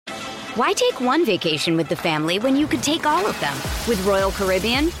Why take one vacation with the family when you could take all of them? With Royal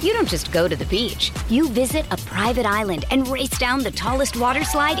Caribbean, you don't just go to the beach. You visit a private island and race down the tallest water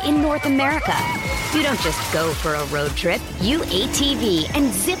slide in North America. You don't just go for a road trip. You ATV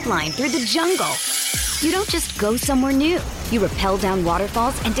and zip line through the jungle. You don't just go somewhere new. You rappel down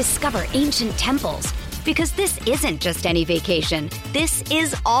waterfalls and discover ancient temples. Because this isn't just any vacation. This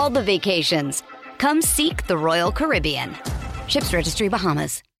is all the vacations. Come seek the Royal Caribbean. Ships Registry,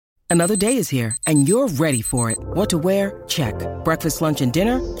 Bahamas. Another day is here, and you're ready for it. What to wear? Check. Breakfast, lunch, and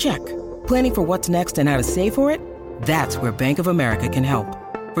dinner? Check. Planning for what's next and how to save for it? That's where Bank of America can help.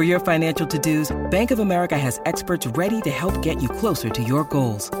 For your financial to-dos, Bank of America has experts ready to help get you closer to your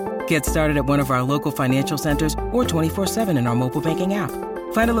goals. Get started at one of our local financial centers or 24/7 in our mobile banking app.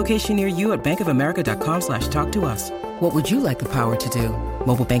 Find a location near you at bankofamerica.com/talktous. What would you like the power to do?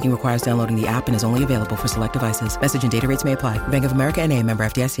 Mobile banking requires downloading the app and is only available for select devices. Message and data rates may apply. Bank of America N.A., member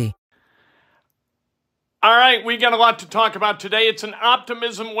FDIC. All right, we got a lot to talk about today. It's an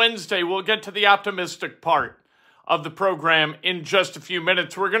Optimism Wednesday. We'll get to the optimistic part of the program in just a few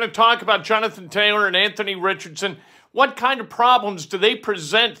minutes. We're going to talk about Jonathan Taylor and Anthony Richardson. What kind of problems do they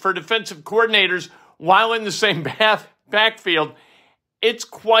present for defensive coordinators while in the same backfield? It's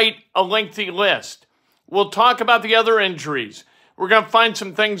quite a lengthy list. We'll talk about the other injuries. We're going to find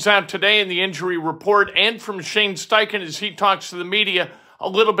some things out today in the injury report and from Shane Steichen as he talks to the media a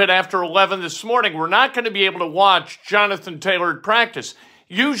little bit after 11 this morning. We're not going to be able to watch Jonathan Taylor at practice.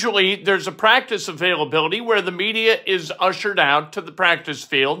 Usually there's a practice availability where the media is ushered out to the practice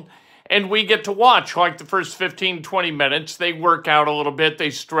field and we get to watch like the first 15, 20 minutes. They work out a little bit,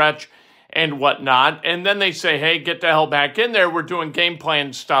 they stretch and whatnot, and then they say, hey, get the hell back in there. We're doing game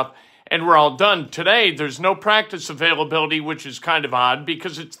plan stuff and we're all done. Today, there's no practice availability, which is kind of odd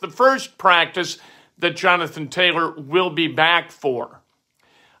because it's the first practice that Jonathan Taylor will be back for.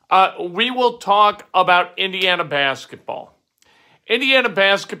 We will talk about Indiana basketball. Indiana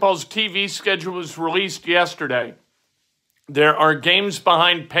basketball's TV schedule was released yesterday. There are games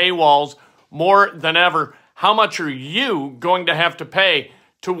behind paywalls more than ever. How much are you going to have to pay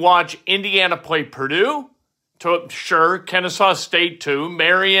to watch Indiana play Purdue? Sure, Kennesaw State too,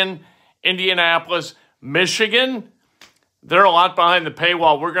 Marion, Indianapolis, Michigan. They're a lot behind the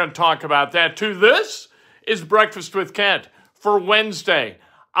paywall. We're going to talk about that too. This is Breakfast with Kent for Wednesday,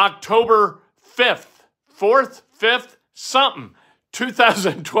 October 5th, 4th, 5th, something,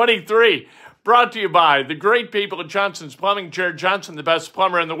 2023. Brought to you by the great people at Johnson's Plumbing. Jared Johnson, the best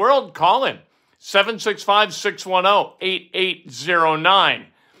plumber in the world. Call him, 765-610-8809.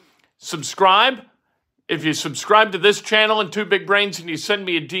 Subscribe. If you subscribe to this channel and Two Big Brains and you send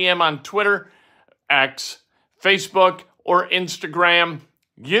me a DM on Twitter, X, Facebook, or Instagram,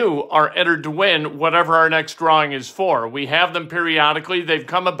 you are entered to win whatever our next drawing is for. We have them periodically. They've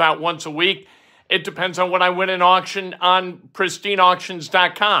come about once a week. It depends on when I win an auction on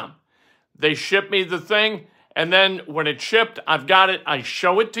pristineauctions.com. They ship me the thing, and then when it's shipped, I've got it. I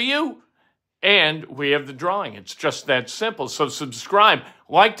show it to you, and we have the drawing. It's just that simple. So subscribe.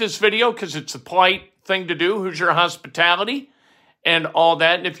 Like this video because it's a polite thing to do. Hoosier hospitality and all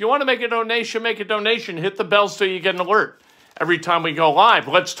that. And if you want to make a donation, make a donation. Hit the bell so you get an alert every time we go live.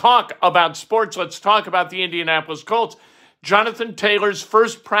 Let's talk about sports. Let's talk about the Indianapolis Colts. Jonathan Taylor's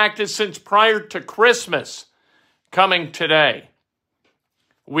first practice since prior to Christmas coming today,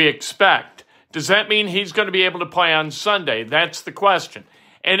 we expect. Does that mean he's going to be able to play on Sunday? That's the question.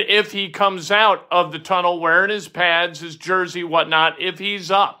 And if he comes out of the tunnel wearing his pads, his jersey, whatnot, if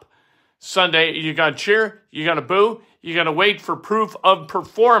he's up Sunday, you got to cheer, you got to boo, you got to wait for proof of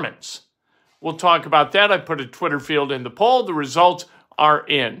performance. We'll talk about that. I put a Twitter field in the poll. The results are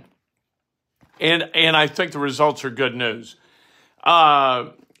in. And I think the results are good news.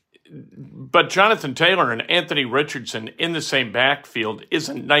 But Jonathan Taylor and Anthony Richardson in the same backfield is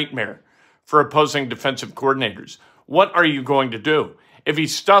a nightmare for opposing defensive coordinators. What are you going to do? If he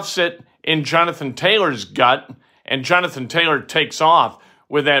stuffs it in Jonathan Taylor's gut and Jonathan Taylor takes off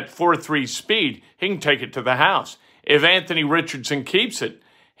with that 4.3 speed, he can take it to the house. If Anthony Richardson keeps it,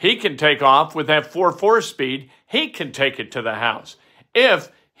 he can take off with that 4.4 speed. He can take it to the house.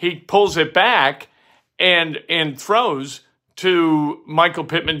 If he pulls it back and throws to Michael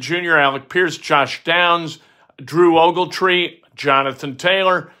Pittman Jr., Alec Pierce, Josh Downs, Drew Ogletree, Jonathan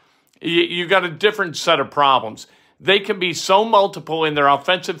Taylor, you got a different set of problems. They can be so multiple in their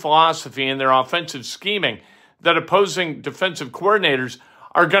offensive philosophy and their offensive scheming that opposing defensive coordinators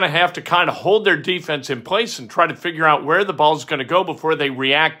are going to have to kind of hold their defense in place and try to figure out where the ball is going to go before they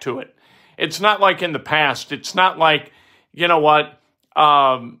react to it. It's not like in the past. It's not like, you know what,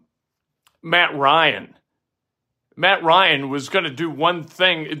 Matt Ryan Matt Ryan was going to do one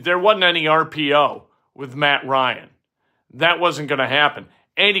thing. There wasn't any RPO with Matt Ryan. That wasn't going to happen.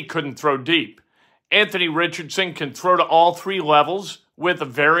 And he couldn't throw deep. Anthony Richardson can throw to all three levels with a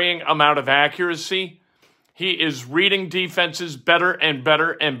varying amount of accuracy. He is reading defenses better and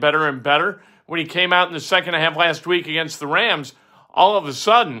better and better and better. When he came out in the second half last week against the Rams, all of a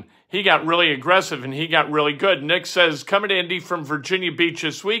sudden, he got really aggressive and he got really good. Nick says, coming to Indy from Virginia Beach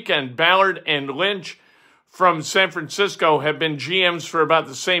this weekend, Ballard and Lynch from San Francisco have been GMs for about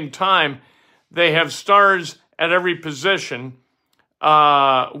the same time. They have stars at every position.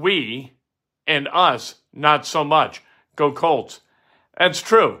 We and us, not so much. Go Colts. That's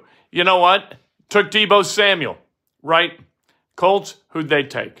true. You know what? Took Deebo Samuel, right? Colts, who'd they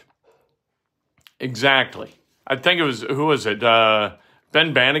take? Exactly. I think it was, who was it?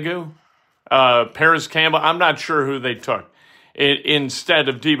 Ben Banigou? Paris Campbell? I'm not sure who they took instead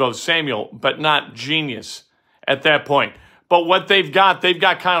of Deebo Samuel, but not genius at that point. But what they've got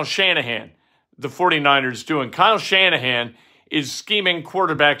Kyle Shanahan, the 49ers doing. Kyle Shanahan is scheming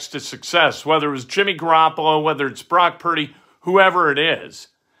quarterbacks to success, whether it was Jimmy Garoppolo, whether it's Brock Purdy, whoever it is.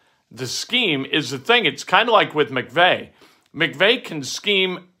 The scheme is the thing. It's kind of like with McVay. McVay can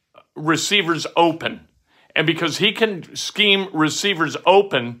scheme receivers open. And because he can scheme receivers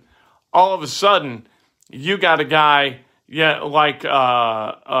open, all of a sudden, you got a guy like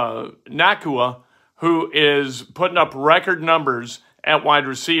Nakua, who is putting up record numbers at wide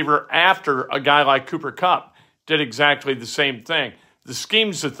receiver after a guy like Cooper Kupp did exactly the same thing. The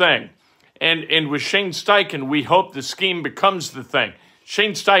scheme's the thing. And with Shane Steichen, we hope the scheme becomes the thing.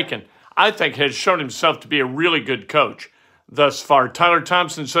 Shane Steichen, I think, has shown himself to be a really good coach thus far. Tyler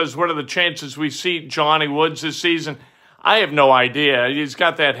Thompson says, what are the chances we see Jelani Woods this season? I have no idea. He's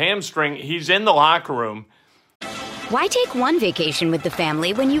got that hamstring. He's in the locker room. Why take one vacation with the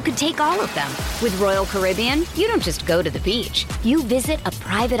family when you could take all of them? With Royal Caribbean, you don't just go to the beach. You visit a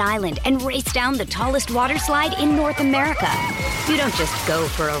private island and race down the tallest water slide in North America. You don't just go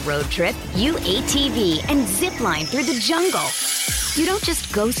for a road trip. You ATV and zip line through the jungle. You don't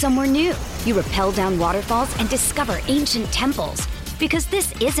just go somewhere new. You rappel down waterfalls and discover ancient temples. Because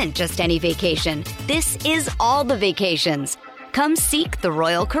this isn't just any vacation. This is all the vacations. Come seek the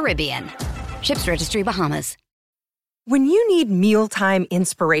Royal Caribbean. Ships Registry, Bahamas. When you need mealtime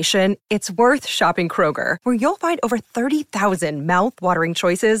inspiration, it's worth shopping Kroger, where you'll find over 30,000 mouth-watering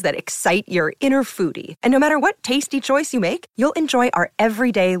choices that excite your inner foodie. And no matter what tasty choice you make, you'll enjoy our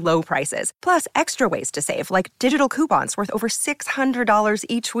everyday low prices, plus extra ways to save, like digital coupons worth over $600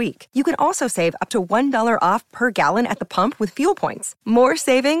 each week. You can also save up to $1 off per gallon at the pump with fuel points. More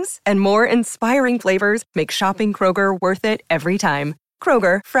savings and more inspiring flavors make shopping Kroger worth it every time.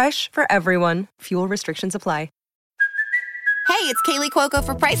 Kroger, fresh for everyone. Fuel restrictions apply. Hey, it's Kaylee Cuoco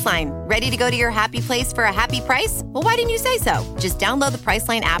for Priceline. Ready to go to your happy place for a happy price? Well, why didn't you say so? Just download the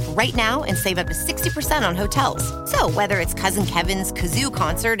Priceline app right now and save up to 60% on hotels. So whether it's Cousin Kevin's Kazoo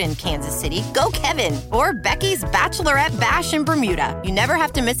Concert in Kansas City, go Kevin, or Becky's Bachelorette Bash in Bermuda, you never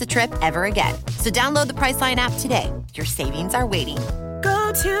have to miss a trip ever again. So download the Priceline app today. Your savings are waiting.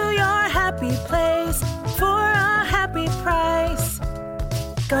 Go to your happy place for a happy price.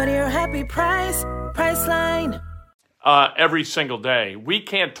 Go to your happy price, Priceline. Every single day. We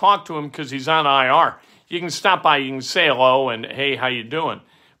can't talk to him because he's on IR. You can stop by, you can say hello and, hey, how you doing?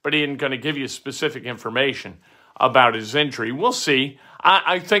 But he isn't going to give you specific information about his injury. We'll see.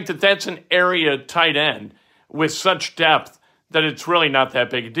 I think that's an area tight end with such depth that it's really not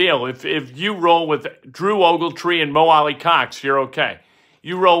that big a deal. If you roll with Drew Ogletree and Mo Ali Cox, you're okay.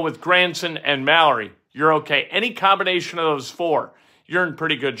 You roll with Granson and Mallory, you're okay. Any combination of those four, you're in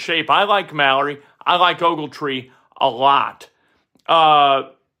pretty good shape. I like Mallory. I like Ogletree a lot.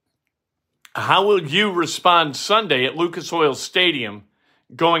 How will you respond Sunday at Lucas Oil Stadium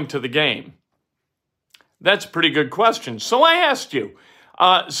going to the game? That's a pretty good question. So I asked you,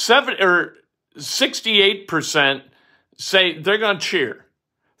 68% say they're going to cheer.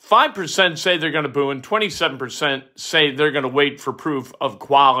 5% say they're going to boo, and 27% say they're going to wait for proof of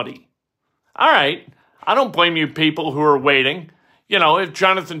quality. All right. I don't blame you people who are waiting. You know, if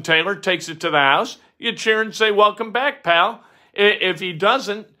Jonathan Taylor takes it to the house, you cheer and say, welcome back, pal. If he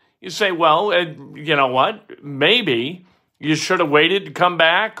doesn't, you say, well, you know what? Maybe you should have waited to come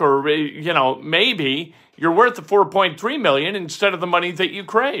back, or, you know, maybe you're worth the $4.3 million instead of the money that you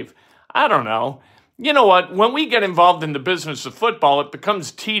crave. I don't know. You know what? When we get involved in the business of football, it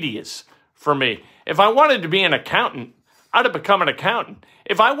becomes tedious for me. If I wanted to be an accountant, I'd have become an accountant.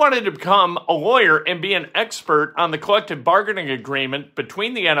 If I wanted to become a lawyer and be an expert on the collective bargaining agreement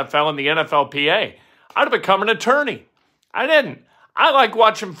between the NFL and the NFLPA, I'd have become an attorney. I didn't. I like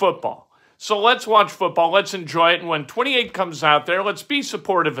watching football. So let's watch football. Let's enjoy it. And when 28 comes out there, let's be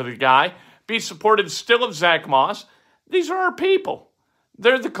supportive of the guy. Be supportive still of Zach Moss. These are our people.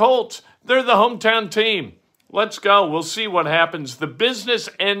 They're the Colts. They're the hometown team. Let's go. We'll see what happens. The business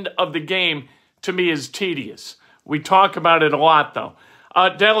end of the game, to me, is tedious. We talk about it a lot, though.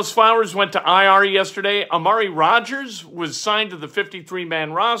 Dallas Flowers went to IR yesterday. Amari Rodgers was signed to the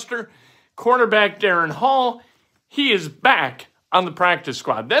 53-man roster. Cornerback Darren Hall, he is back on the practice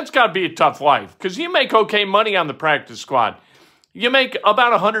squad. That's got to be a tough life because you make okay money on the practice squad. You make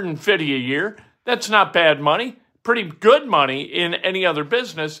about $150 a year. That's not bad money. Pretty good money in any other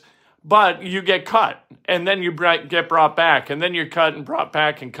business, but you get cut, and then you get brought back, and then you're cut and brought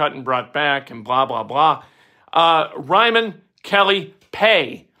back and cut and brought back and blah, blah, blah. Ryman, Kelly,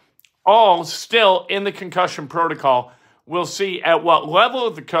 Pay, all still in the concussion protocol. We'll see at what level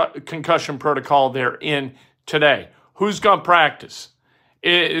of the concussion protocol they're in today. Who's going to practice?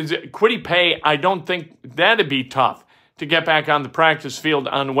 Is it Kwity Paye? I don't think that'd be tough to get back on the practice field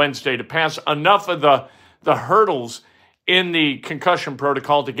on Wednesday to pass enough of the hurdles in the concussion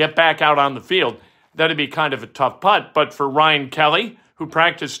protocol to get back out on the field. That'd be kind of a tough putt. But for Ryan Kelly, who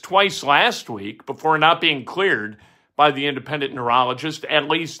practiced twice last week before not being cleared by the independent neurologist, at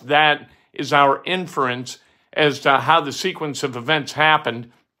least that is our inference as to how the sequence of events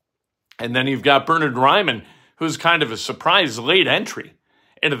happened. And then you've got Bernard Ryman, who's kind of a surprise late entry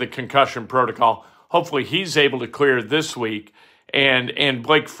into the concussion protocol. Hopefully he's able to clear this week, and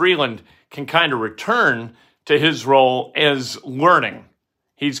Blake Freeland can kind of return to his role as learning.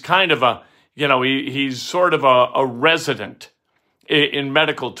 He's kind of he's sort of a resident in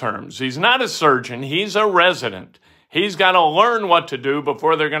medical terms. He's not a surgeon. He's a resident. He's got to learn what to do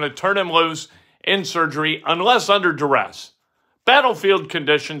before they're going to turn him loose in surgery, unless under duress. Battlefield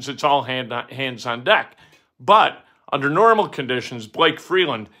conditions, it's all hands on deck. But under normal conditions, Blake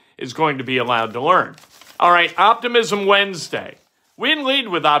Freeland is going to be allowed to learn. All right, Optimism Wednesday. We didn't lead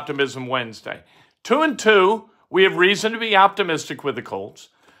with Optimism Wednesday. 2-2, we have reason to be optimistic with the Colts.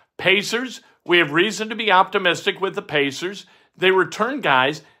 Pacers, we have reason to be optimistic with the Pacers. They return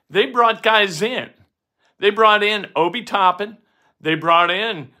guys. They brought guys in. They brought in Obi Toppin. They brought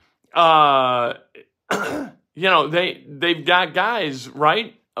in, they've got guys,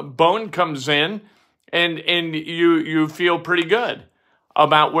 right? Bone comes in, and you feel pretty good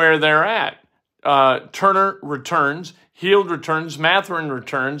about where they're at. Turner returns, Heald returns, Matherin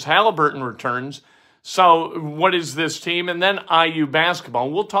returns, Halliburton returns. So what is this team? And then IU basketball.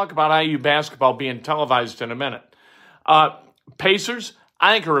 We'll talk about IU basketball being televised in a minute. Pacers,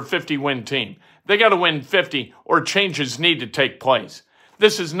 I think, are a 50-win team. They got to win 50 or changes need to take place.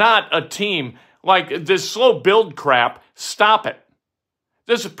 This is not a team like this slow build crap. Stop it.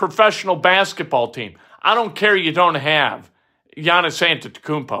 This is a professional basketball team. I don't care you don't have Giannis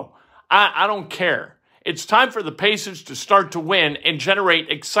Antetokounmpo. I don't care. It's time for the Pacers to start to win and generate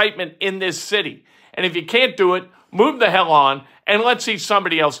excitement in this city. And if you can't do it, move the hell on and let's see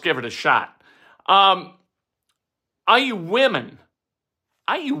somebody else give it a shot. IU women,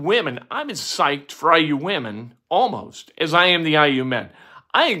 I'm as psyched for IU women almost as I am the IU men.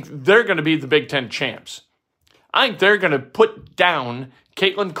 I think they're going to be the Big Ten champs. I think they're going to put down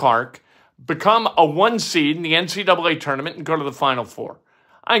Caitlin Clark, become a 1 seed in the NCAA tournament, and go to the Final Four.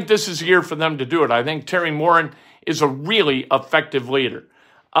 I think this is a year for them to do it. I think Terry Morin is a really effective leader.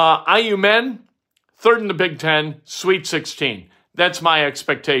 IU men, third in the Big Ten, Sweet 16. That's my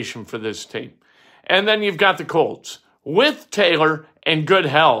expectation for this team. And then you've got the Colts. With Taylor and good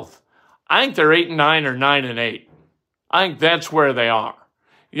health, I think they're 8-9 or 9-8. I think that's where they are.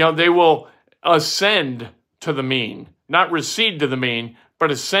 They will ascend to the mean, not recede to the mean, but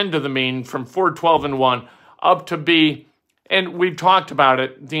ascend to the mean from 4-12-1 up to be, and we've talked about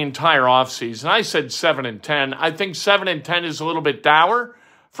it the entire offseason. I said 7-10. I think 7-10 is a little bit dour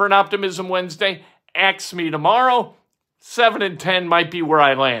for an Optimism Wednesday. Axe me tomorrow. 7-10 might be where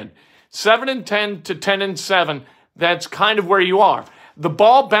I land. 7-10 to 10-7. That's kind of where you are. The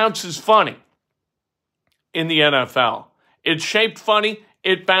ball bounces funny in the NFL. It's shaped funny.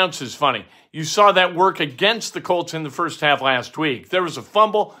 It bounces funny. You saw that work against the Colts in the first half last week. There was a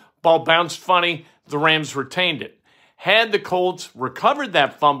fumble. Ball bounced funny. The Rams retained it. Had the Colts recovered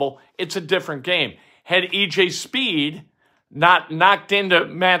that fumble, it's a different game. Had E.J. Speed not knocked into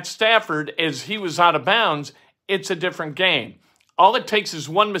Matt Stafford as he was out of bounds, it's a different game. All it takes is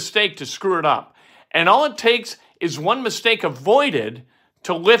one mistake to screw it up. And all it takes is one mistake avoided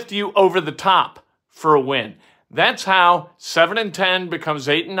to lift you over the top for a win. That's how 7-10 becomes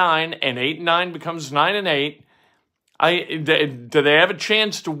 8-9, and 8-9 becomes 9-8. Do they have a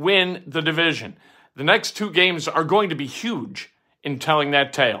chance to win the division? The next two games are going to be huge in telling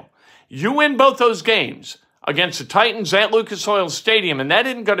that tale. You win both those games against the Titans at Lucas Oil Stadium, and that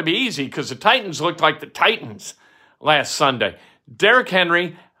isn't going to be easy because the Titans looked like the Titans last Sunday. Derrick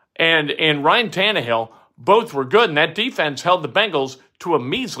Henry and Ryan Tannehill both were good, and that defense held the Bengals to a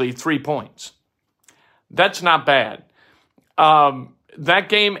measly 3 points. That's not bad. That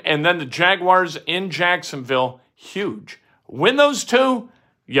game, and then the Jaguars in Jacksonville, huge. Win those two,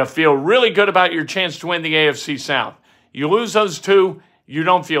 you feel really good about your chance to win the AFC South. You lose those two, you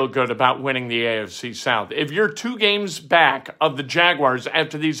don't feel good about winning the AFC South. If you're 2 games back of the Jaguars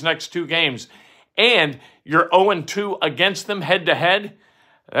after these next 2 games, and you're 0-2 against them head-to-head,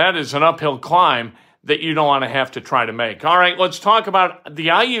 that is an uphill climb that you don't want to have to try to make. All right, let's talk about the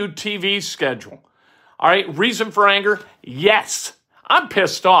IU TV schedule. All right, reason for anger? Yes, I'm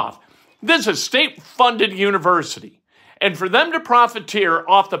pissed off. This is a state-funded university, and for them to profiteer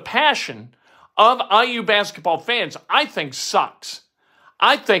off the passion of IU basketball fans, I think sucks.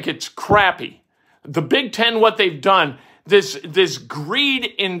 I think it's crappy. The Big Ten, what they've done, this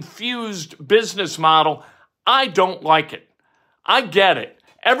greed-infused business model, I don't like it. I get it.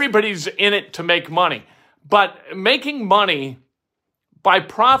 Everybody's in it to make money. But making money by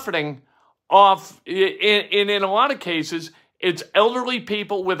profiting off, in a lot of cases, it's elderly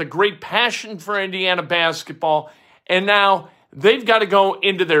people with a great passion for Indiana basketball, and now they've got to go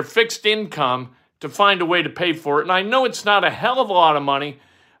into their fixed income to find a way to pay for it. And I know it's not a hell of a lot of money,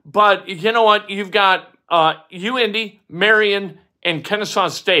 but you know what? You've got UIndy, Marion, and Kennesaw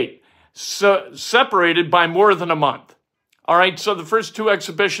State separated by more than a month. All right, so the first 2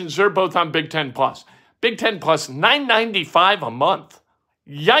 exhibitions, they're both on Big Ten Plus. Big Ten Plus, $9.95 a month.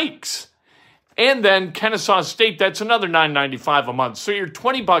 Yikes. And then Kennesaw State, that's another $9.95 a month. So you're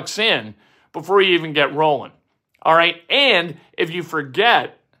 $20 in before you even get rolling. All right, and if you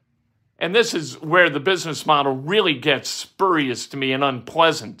forget, and this is where the business model really gets spurious to me and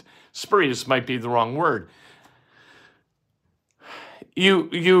unpleasant. Spurious might be the wrong word.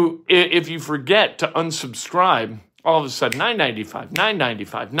 If you forget to unsubscribe, all of a sudden, $9.95,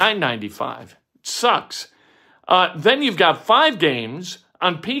 $9.95, $9.95. It sucks. Then you've got 5 games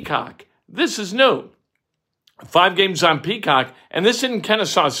on Peacock. This is new. 5 games on Peacock, and this isn't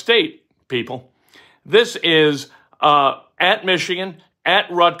Kennesaw State, people. This is at Michigan,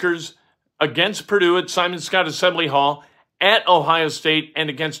 at Rutgers, against Purdue at Simon Scott Assembly Hall, at Ohio State, and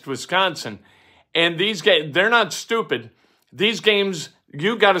against Wisconsin. And these games, they're not stupid. These games,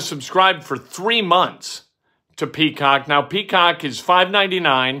 you got to subscribe for 3 months to Peacock. Now, Peacock is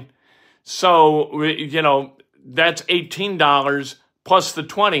 $5.99, so, you know, that's $18 plus the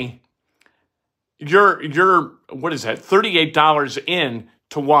 $20. You're what is that, $38 in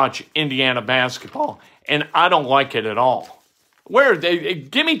to watch Indiana basketball, and I don't like it at all.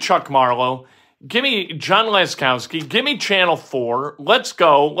 Give me Chuck Marlowe, give me John Laskowski, give me Channel 4, let's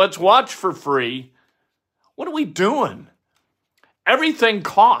go, let's watch for free. What are we doing? Everything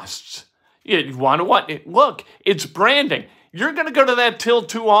costs. You want to what? Look, it's branding. You're going to go to that till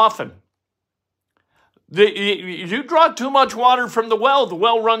too often. You draw too much water from the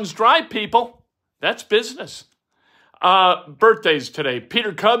well runs dry, people. That's business. Birthdays today.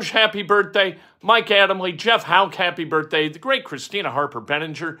 Peter Cubs, happy birthday. Mike Adamley, Jeff Houck, happy birthday. The great Christina Harper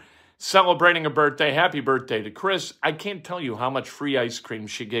Benninger, celebrating a birthday. Happy birthday to Chris. I can't tell you how much free ice cream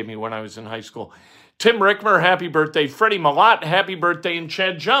she gave me when I was in high school. Tim Rickmer, happy birthday. Freddie Malott, happy birthday. And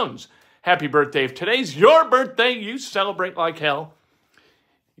Chad Jones, happy birthday. If today's your birthday, you celebrate like hell.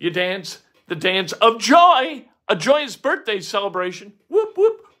 You dance the dance of joy, a joyous birthday celebration. Whoop,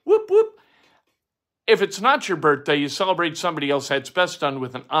 whoop, whoop, whoop. If it's not your birthday, you celebrate somebody else. That's best done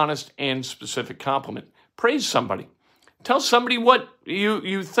with an honest and specific compliment. Praise somebody. Tell somebody what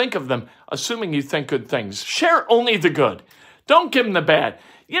you think of them, assuming you think good things. Share only the good. Don't give them the bad.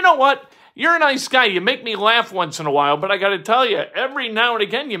 You know what? You're a nice guy. You make me laugh once in a while, but I got to tell you, every now and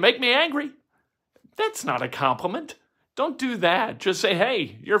again, you make me angry. That's not a compliment. Don't do that. Just say,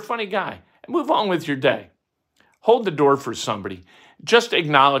 hey, you're a funny guy, and move on with your day. Hold the door for somebody. Just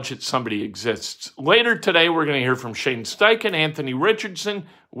acknowledge that somebody exists. Later today, we're going to hear from Shane Steichen, Anthony Richardson,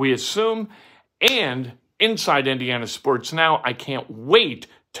 we assume, and Inside Indiana Sports Now. I can't wait.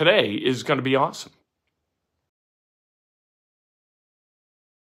 Today is going to be awesome.